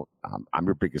 So I'm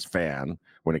your biggest fan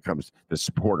when it comes to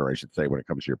supporter, I should say, when it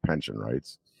comes to your pension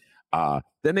rights.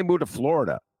 Then they move to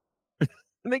Florida.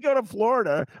 And they go to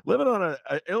Florida, living on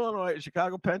an Illinois,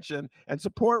 Chicago pension, and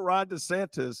support Ron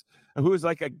DeSantis, who is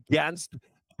like against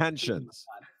pensions.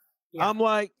 Yeah. I'm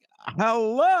like,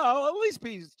 hello, at least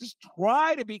just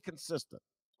try to be consistent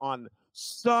on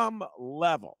some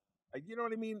level. You know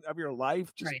what I mean? Of your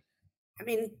life. Right. I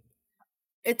mean,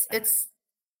 it's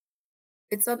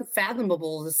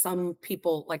unfathomable to some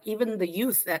people, like even the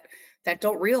youth that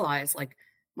don't realize, like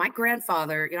my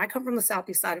grandfather, I come from the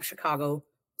southeast side of Chicago,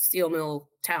 steel mill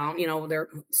town, their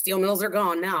steel mills are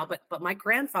gone now, but my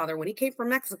grandfather, when he came from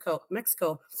Mexico,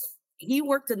 he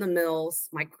worked in the mills.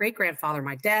 My great grandfather,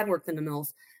 my dad worked in the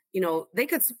mills. They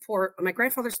could support. My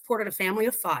grandfather supported a family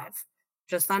of 5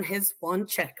 just on his one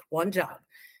check, one job.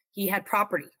 He had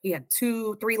property. He had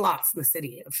 2-3 lots in the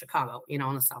city of Chicago,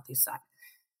 on the southeast side.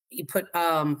 He put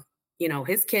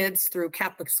his kids through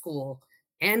Catholic school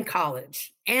and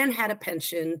college and had a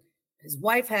pension. His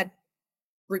wife had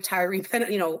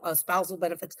retiree, spousal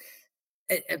benefits,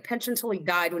 a pension until he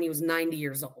died when he was 90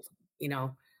 years old,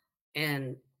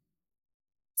 and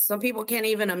some people can't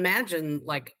even imagine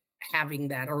like having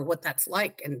that or what that's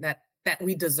like, and that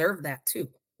we deserve that too.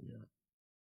 Yeah.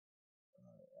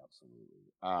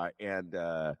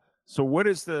 So what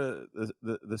is the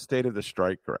state of the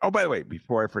strike? Oh, by the way,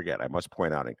 before I forget, I must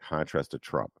point out, in contrast to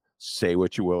Trump, say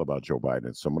what you will about Joe Biden,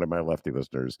 and some of my lefty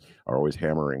listeners are always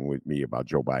hammering with me about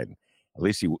Joe Biden. At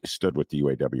least he stood with the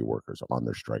UAW workers on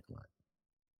their strike line.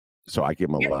 So I give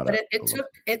him a lot but of.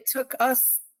 it took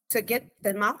us to get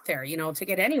them out there, to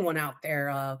get anyone out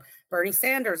there. Bernie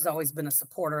Sanders has always been a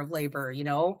supporter of labor,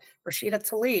 Rashida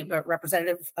Tlaib,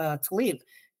 Representative Tlaib.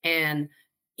 And,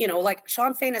 like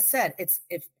Sean Fain has said,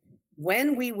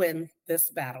 when we win this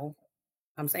battle,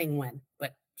 I'm saying when,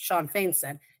 but Sean Fain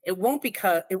said, it won't be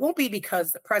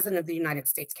because the president of the United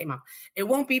States came out. It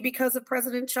won't be because of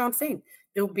President Sean Fain.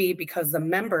 It'll be because the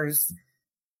members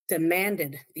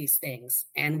demanded these things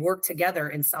and worked together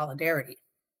in solidarity.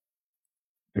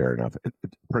 Fair enough.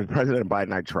 President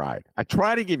Biden, I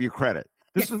try to give you credit.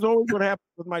 This is always what happens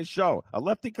with my show. A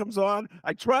lefty comes on,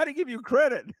 I try to give you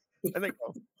credit. And they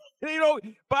go,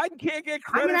 Biden can't get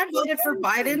credit. I voted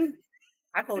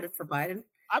for Biden.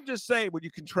 I'm just saying, when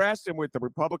you contrast him with the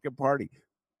Republican Party,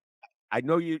 I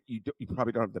know you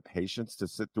probably don't have the patience to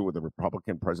sit through the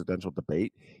Republican presidential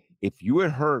debate. If you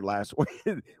had heard last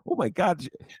week, oh my God,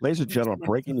 ladies and gentlemen,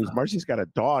 breaking news. Marcie's got a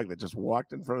dog that just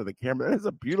walked in front of the camera. That is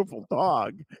a beautiful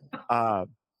dog.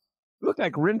 Look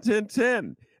like Rin Tin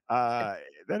Tin. That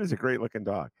is a great looking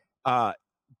dog.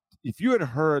 If you had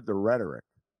heard the rhetoric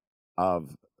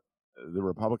of the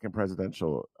Republican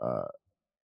presidential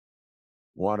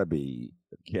wannabe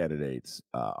candidates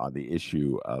on the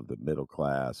issue of the middle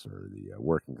class or the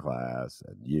working class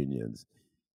and unions,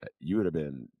 you would have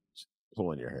been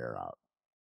pulling your hair out.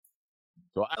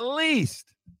 So at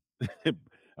least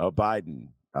Biden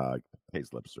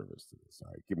pays lip service to this. All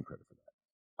right, give him credit for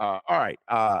that. All right.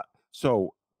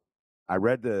 So I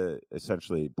read the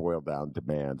essentially boiled down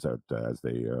demands as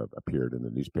they appeared in the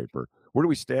newspaper. Where do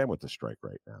we stand with the strike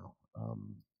right now?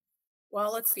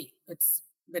 Well, let's see. It's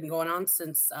been going on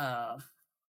since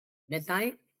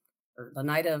midnight, or the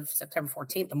night of September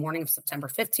 14th, the morning of September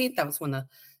 15th. That was when the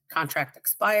contract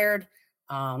expired.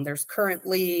 There's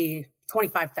currently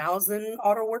 25,000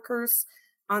 auto workers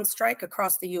on strike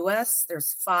across the U.S.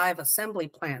 There's 5 assembly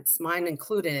plants, mine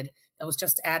included, that was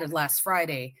just added last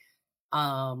Friday.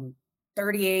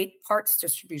 38 parts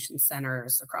distribution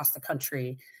centers across the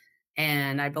country.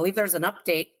 And I believe there's an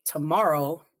update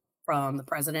tomorrow from the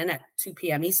president at 2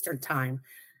 p.m. Eastern time.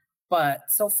 But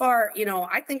so far,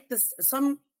 I think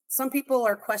some people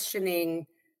are questioning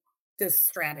this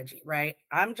strategy, right?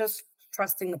 I'm just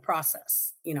trusting the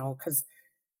process, because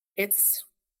it's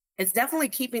definitely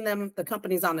keeping the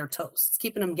companies on their toes. It's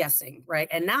keeping them guessing, right?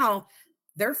 And now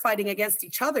they're fighting against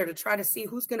each other to try to see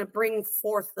who's going to bring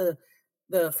forth the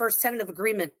first tentative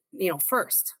agreement,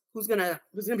 first. Who's gonna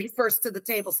be first to the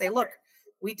table? Say, look,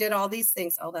 we did all these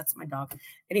things. Oh, that's my dog.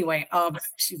 Anyway,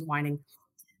 she's whining.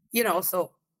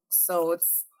 So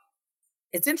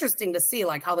it's interesting to see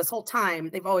like how this whole time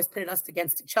they've always pitted us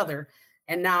against each other,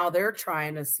 and now they're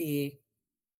trying to see,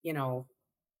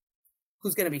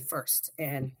 who's going to be first,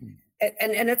 and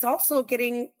it's also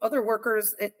getting other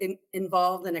workers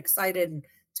involved and excited,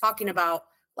 talking about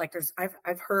like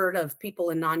I've heard of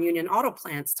people in non-union auto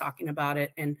plants talking about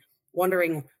it and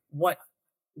wondering what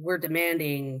we're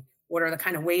demanding, what are the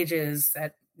kind of wages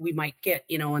that we might get,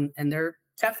 and they're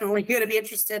definitely going to be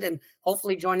interested in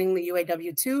hopefully joining the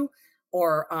UAW too,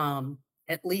 or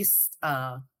at least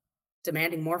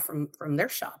demanding more from their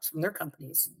shops, from their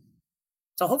companies.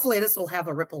 So hopefully this will have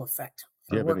a ripple effect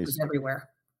for workers everywhere.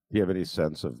 Do you have any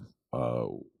sense of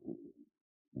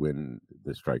when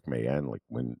the strike may end? Like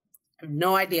when? I have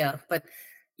no idea, but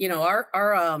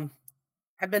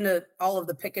I've been to all of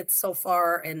the pickets so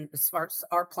far, and as far as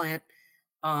our plant,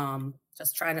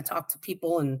 just trying to talk to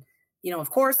people. And, of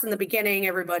course, in the beginning,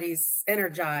 everybody's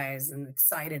energized and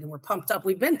excited, and we're pumped up.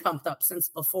 We've been pumped up since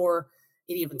before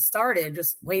it even started,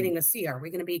 just waiting to see, are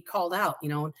we going to be called out,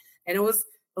 and it was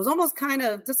almost kind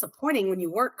of disappointing when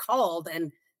you weren't called.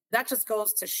 And that just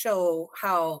goes to show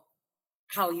how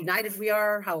united we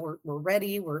are, how we're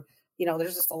ready.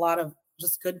 There's just a lot of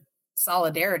just good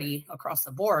solidarity across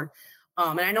the board.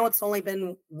 And I know it's only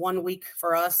been 1 week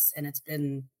for us, and it's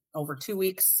been over 2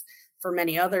 weeks for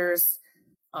many others.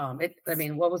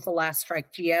 What was the last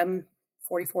strike? GM,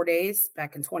 44 days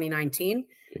back in 2019.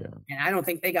 Yeah. And I don't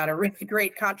think they got a really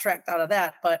great contract out of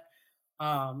that, but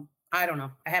I don't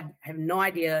know. I have no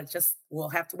idea. Just we'll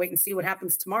have to wait and see what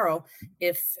happens tomorrow.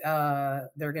 If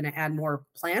they're going to add more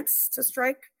plants to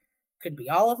strike, could be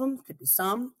all of them, could be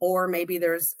some, or maybe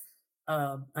there's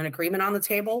an agreement on the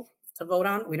table to vote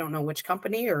on. We don't know which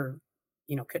company, or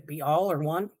could be all or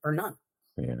one or none.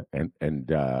 Yeah,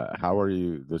 and how are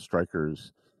the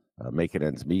strikers making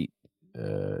ends meet?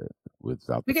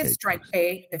 without We the get paid strike checks?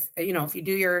 pay if you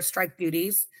do your strike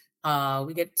duties.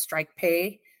 We get strike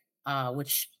pay,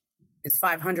 which is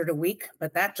 $500 a week.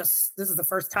 But this is the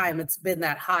first time it's been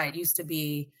that high. It used to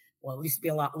be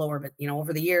a lot lower, but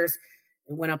over the years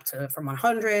it went up from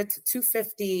 100 to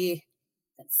 250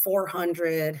 and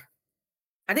 400.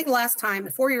 I think last time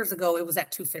 4 years ago it was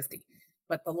at 250,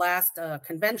 but the last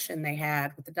convention they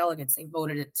had with the delegates, they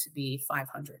voted it to be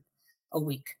 500 a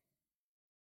week.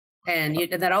 And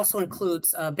that also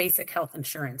includes basic health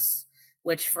insurance,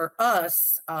 which for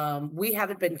us, we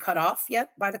haven't been cut off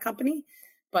yet by the company.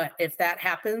 But if that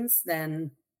happens,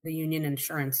 then the union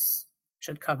insurance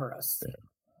should cover us. Yeah.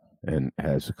 And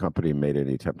has the company made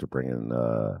any attempt to bring in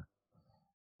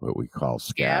what we call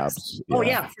scabs? Oh,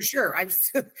 yeah, for sure. I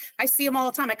see them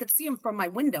all the time. I could see them from my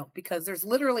window because there's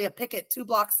literally a picket 2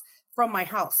 blocks from my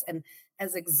house. And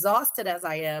as exhausted as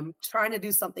I am trying to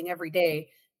do something every day,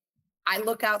 I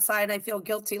look outside and I feel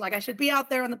guilty. Like I should be out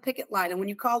there on the picket line. And when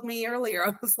you called me earlier,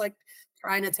 I was like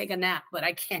trying to take a nap, but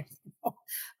I can't.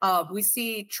 We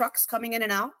see trucks coming in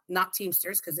and out, not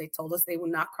Teamsters, because they told us they will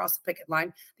not cross the picket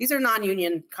line. These are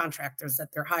non-union contractors that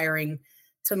they're hiring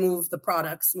to move the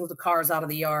products, move the cars out of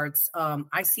the yards.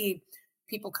 I see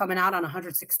people coming out on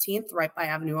 116th right by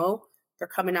Avenue O. They're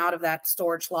coming out of that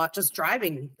storage lot, just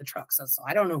driving the trucks. So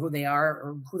I don't know who they are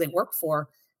or who they work for,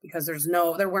 because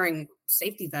they're wearing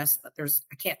safety vests, but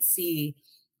I can't see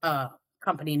a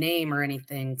company name or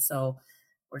anything. So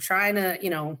we're trying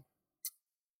to,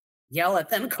 yell at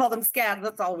them, call them scabs.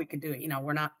 That's all we can do.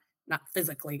 We're not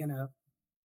physically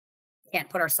can't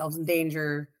put ourselves in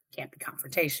danger, can't be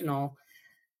confrontational.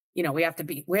 We have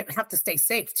to stay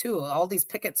safe too. All these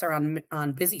pickets are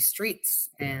on busy streets.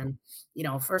 And,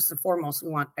 first and foremost, we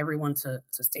want everyone to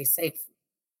stay safe.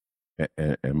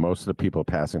 And most of the people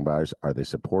passing by, are they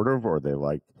supportive or are they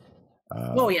like?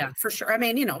 Oh, yeah, for sure. I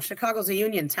mean, Chicago's a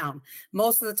union town.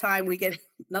 Most of the time we get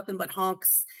nothing but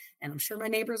honks. And I'm sure my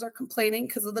neighbors are complaining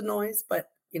because of the noise, but,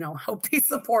 hope they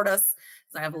support us.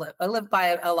 I live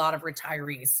by a lot of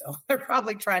retirees, so they're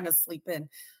probably trying to sleep in.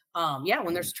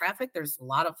 When there's traffic, there's a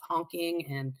lot of honking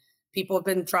and people have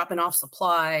been dropping off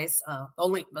supplies.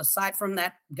 Only aside from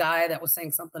that guy that was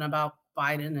saying something about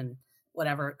Biden and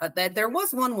whatever. There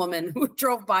was one woman who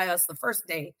drove by us the first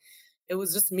day. It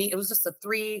was just me. It was just a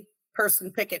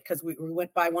 3-person picket because we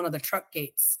went by one of the truck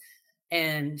gates,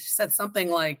 and she said something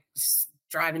like,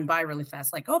 driving by really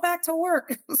fast, like, go back to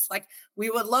work. It's like, we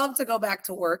would love to go back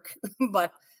to work,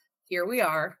 but here we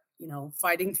are,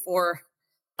 fighting for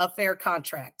a fair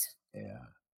contract. Yeah.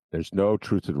 There's no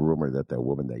truth to the rumor that the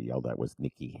woman that yelled at was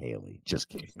Nikki Haley. Just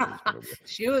kidding.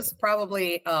 She was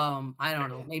probably, I don't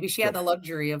know, maybe she had the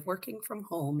luxury of working from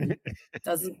home and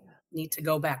doesn't need to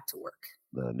go back to work.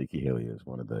 Nikki Haley is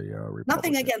one of the Republicans.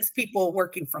 Nothing against people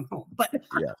working from home, but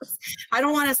yes. I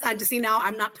don't want to see now.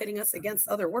 I'm not pitting us against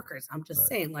other workers. I'm just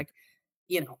saying,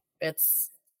 it's,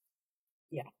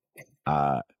 yeah.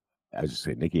 I just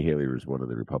say Nikki Haley was one of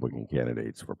the Republican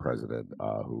candidates for president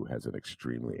who has an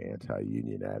extremely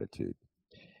anti-union attitude.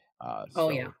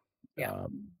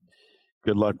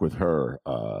 Good luck with her,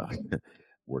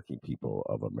 working people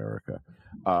of America.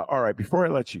 All right, before I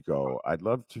let you go, I'd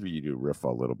love for you to riff a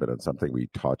little bit on something we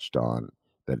touched on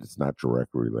that it's not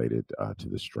directly related to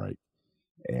the strike.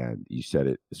 And you said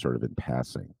it sort of in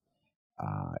passing,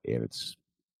 and it's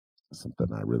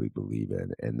something I really believe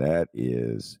in, and that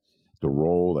is the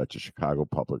role that the Chicago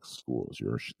Public Schools,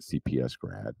 you're a CPS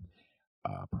grad,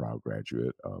 proud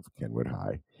graduate of Kenwood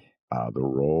High, the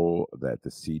role that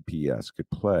the CPS could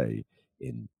play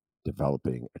in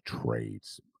developing a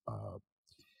trades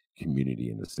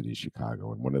community in the city of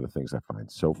Chicago. And one of the things I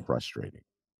find so frustrating,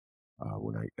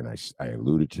 I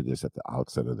alluded to this at the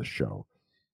outset of the show,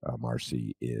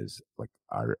 Marcie, is like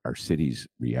our city's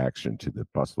reaction to the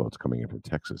busloads coming in from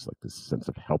Texas, like this sense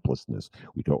of helplessness.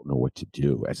 We don't know what to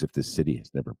do, as if this city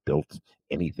has never built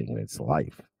anything in its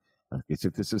life. As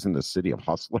if this isn't a city of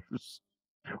hustlers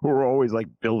who are always like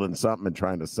building something and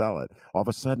trying to sell it. All of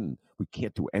a sudden, we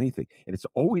can't do anything. And it's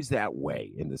always that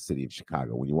way in the city of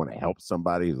Chicago. When you want to help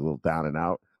somebody who's a little down and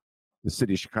out, the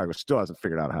city of Chicago still hasn't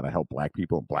figured out how to help Black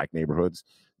people in Black neighborhoods,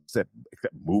 except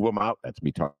move them out. That's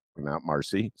me talking, not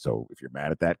Marcie. So if you're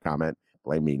mad at that comment,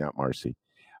 blame me, not Marcie.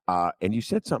 And you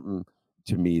said something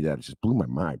to me that just blew my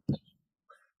mind.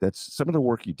 That's some of the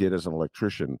work you did as an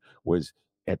electrician was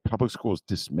at public schools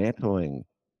dismantling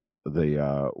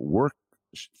the work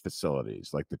facilities,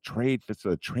 like the trade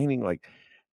facility, training like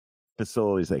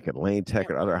facilities like at Lane Tech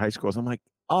or other high schools. I'm like,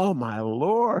 oh my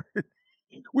Lord.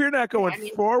 We're not going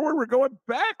forward. We're going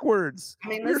backwards. I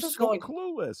mean, we're so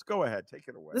clueless. Go ahead. Take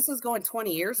it away. This is going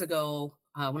 20 years ago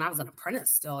when I was an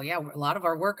apprentice still. Yeah, a lot of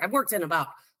our work. I've worked in about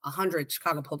 100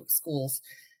 Chicago public schools.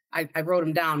 I wrote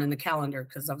them down in the calendar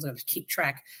because I was going to keep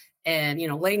track. And,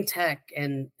 Lane Tech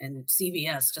and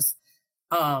CVS, just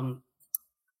tons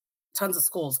of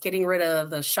schools, getting rid of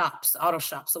the shops, auto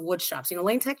shops, the wood shops.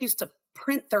 Lane Tech used to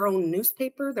print their own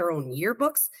newspaper, their own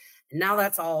yearbooks. And now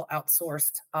that's all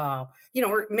outsourced.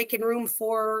 We're making room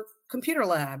for computer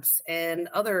labs and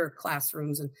other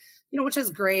classrooms, and which is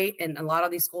great. And a lot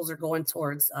of these schools are going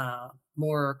towards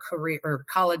more career or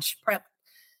college prep,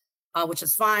 which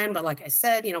is fine. But like I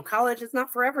said, college is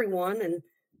not for everyone. And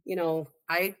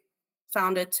I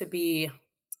found it to be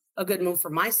a good move for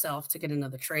myself to get into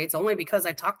the trades, only because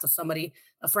I talked to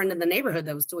a friend in the neighborhood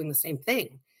that was doing the same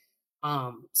thing.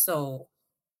 So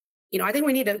I think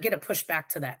we need to get a push back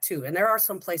to that too. And there are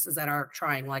some places that are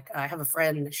trying. Like I have a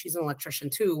friend, she's an electrician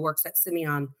too, works at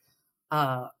Simeon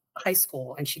High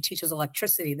School, and she teaches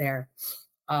electricity there.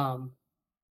 But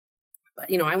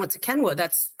I went to Kenwood,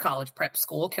 that's college prep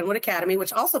school, Kenwood Academy,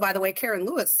 which also, by the way, Karen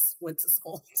Lewis went to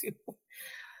school too.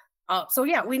 So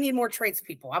yeah, we need more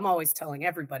tradespeople. I'm always telling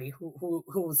everybody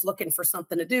who's looking for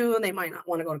something to do and they might not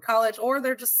want to go to college, or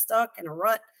they're just stuck in a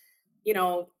rut,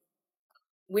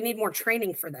 we need more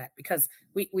training for that, because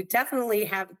we definitely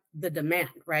have the demand,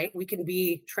 right? We can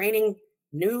be training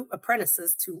new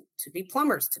apprentices to be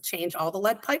plumbers, to change all the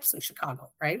lead pipes in Chicago,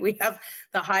 right? We have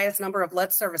the highest number of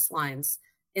lead service lines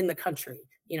in the country.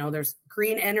 There's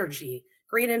green energy,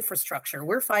 green infrastructure.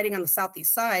 We're fighting on the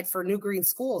Southeast side for new green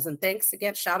schools. And thanks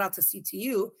again, shout out to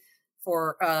CTU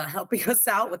for helping us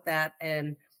out with that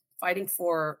and fighting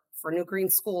for new green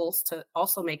schools to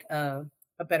also make a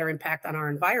better impact on our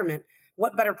environment.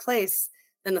 What better place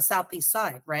than the Southeast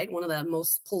side, right? One of the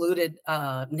most polluted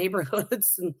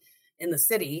neighborhoods in the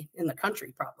city, in the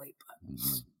country, probably. But,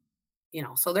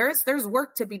 so there's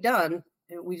work to be done.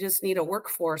 And we just need a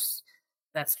workforce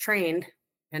that's trained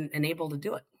and able to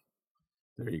do it.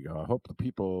 There you go. I hope the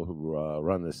people who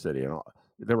run this city and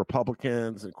the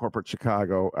Republicans in corporate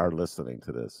Chicago are listening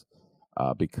to this,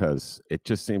 because it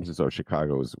just seems as though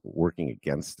Chicago is working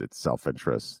against its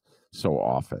self-interest so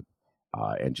often.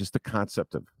 And just the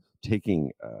concept of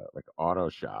taking like auto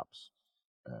shops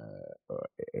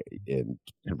and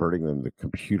converting them to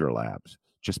computer labs,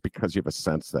 just because you have a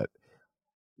sense that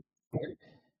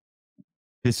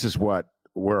this is where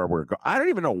we're going. I don't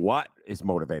even know what is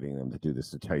motivating them to do this,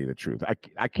 to tell you the truth.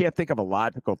 I can't think of a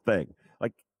logical thing.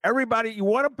 Like, everybody, you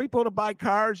want people to buy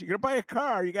cars, you're going to buy a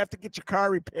car, you have to get your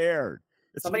car repaired.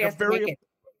 It's Somebody has to make it.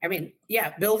 I mean,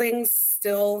 yeah, buildings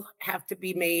still have to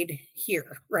be made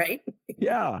here, right?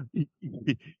 Yeah.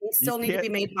 They still need to be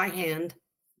made by hand.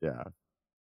 Yeah.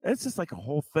 It's just like a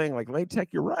whole thing. Like Lane Tech,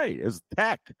 you're right. It was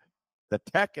tech. The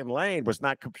tech in Lane was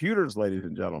not computers, ladies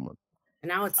and gentlemen. And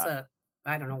now it's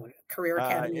I don't know, career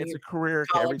academy. It's a career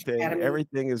academy.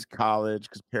 Everything is college,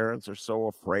 because parents are so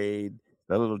afraid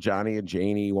that little Johnny and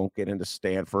Janie won't get into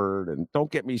Stanford. And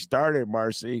don't get me started,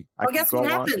 Marcie. Well, guess what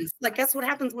happens? Guess what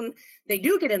happens when they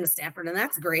do get into Stanford? And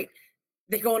that's great.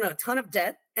 They go into a ton of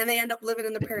debt, and they end up living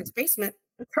in their parents' basement,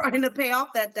 trying to pay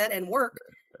off that debt and work.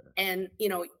 And,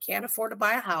 you can't afford to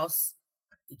buy a house.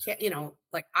 You can't,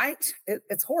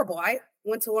 it's horrible. I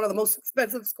went to one of the most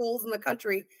expensive schools in the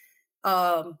country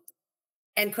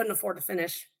and couldn't afford to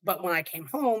finish. But when I came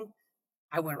home,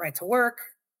 I went right to work.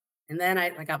 And then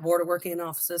I got bored of working in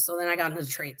offices. So then I got into the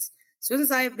trades. As soon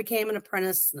as I became an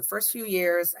apprentice in the first few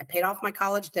years, I paid off my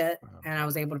college debt and I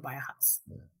was able to buy a house.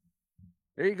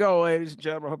 There you go, ladies and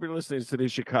gentlemen. I hope you're listening to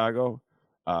today's Chicago.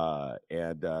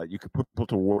 And you can put people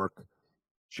to work,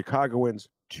 Chicagoans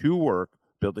to work,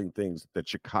 building things that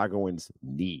Chicagoans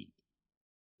need.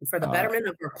 And for the betterment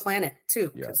of our planet,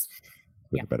 too. Yes.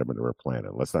 The betterment of our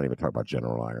planet. Let's not even talk about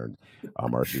General Iron.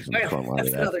 Marcie's in the front line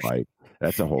of that fight.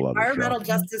 That's a whole other Environmental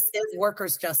justice is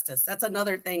workers' justice. That's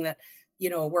another thing that,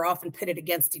 we're often pitted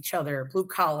against each other, blue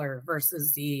collar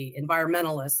versus the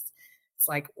environmentalists. It's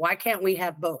like, why can't we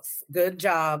have both? Good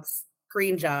jobs,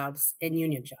 green jobs, and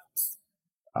union jobs.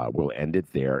 We'll end it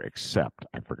there, except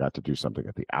I forgot to do something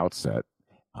at the outset,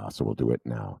 so we'll do it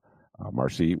now.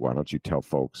 Marcie, why don't you tell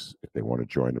folks if they want to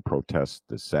join the protest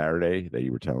this Saturday that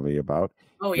you were telling me about?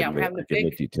 Oh, yeah. We're having a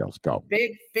big details. Go.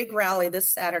 Big rally this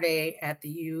Saturday at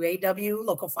the UAW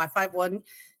Local 551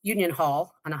 Union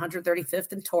Hall on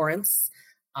 135th and Torrance.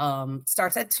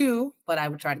 Starts at 2, but I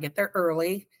would try to get there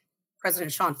early.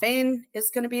 President Sean Fain is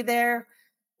going to be there.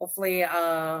 Hopefully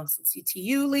some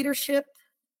CTU leadership.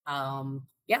 So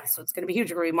it's going to be huge.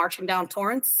 We're going to be marching down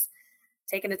Torrance,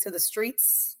 taking it to the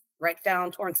streets. right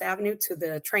down Torrance Avenue to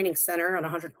the training center on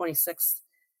 126th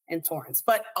and Torrance.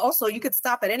 But also you could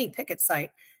stop at any picket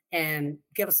site and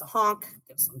give us a honk,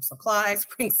 give us some supplies,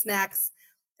 bring snacks.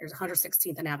 There's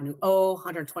 116th and Avenue O,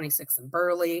 126th and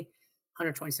Burley,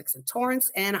 126th and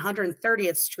Torrance, and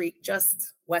 130th Street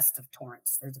just west of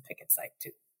Torrance. There's a picket site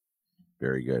too.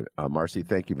 Very good. Marcie,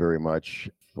 thank you very much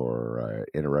for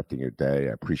interrupting your day.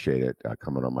 I appreciate it,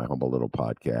 coming on my humble little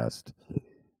podcast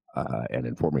and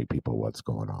informing people what's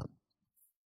going on.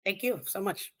 Thank you so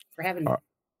much for having me.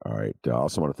 All right. I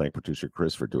also want to thank producer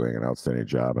Chris for doing an outstanding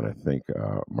job. And I think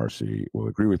Marcie will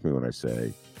agree with me when I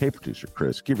say, hey, producer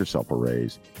Chris, give yourself a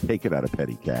raise. Take it out of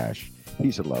petty cash.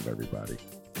 Peace and love, everybody.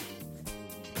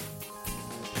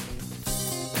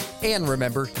 And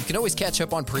remember, you can always catch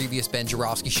up on previous Ben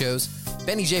Joravsky shows,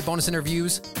 Benny J bonus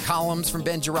interviews, columns from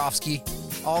Ben Joravsky,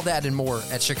 all that and more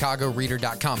at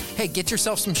chicagoreader.com. Hey, get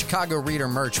yourself some Chicago Reader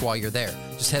merch while you're there.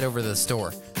 Just head over to the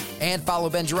store. And follow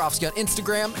Ben Joravsky on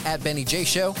Instagram at Benny J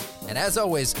Show. And as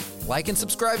always, like and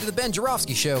subscribe to The Ben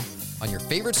Joravsky Show on your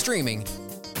favorite streaming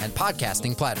and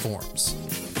podcasting platforms.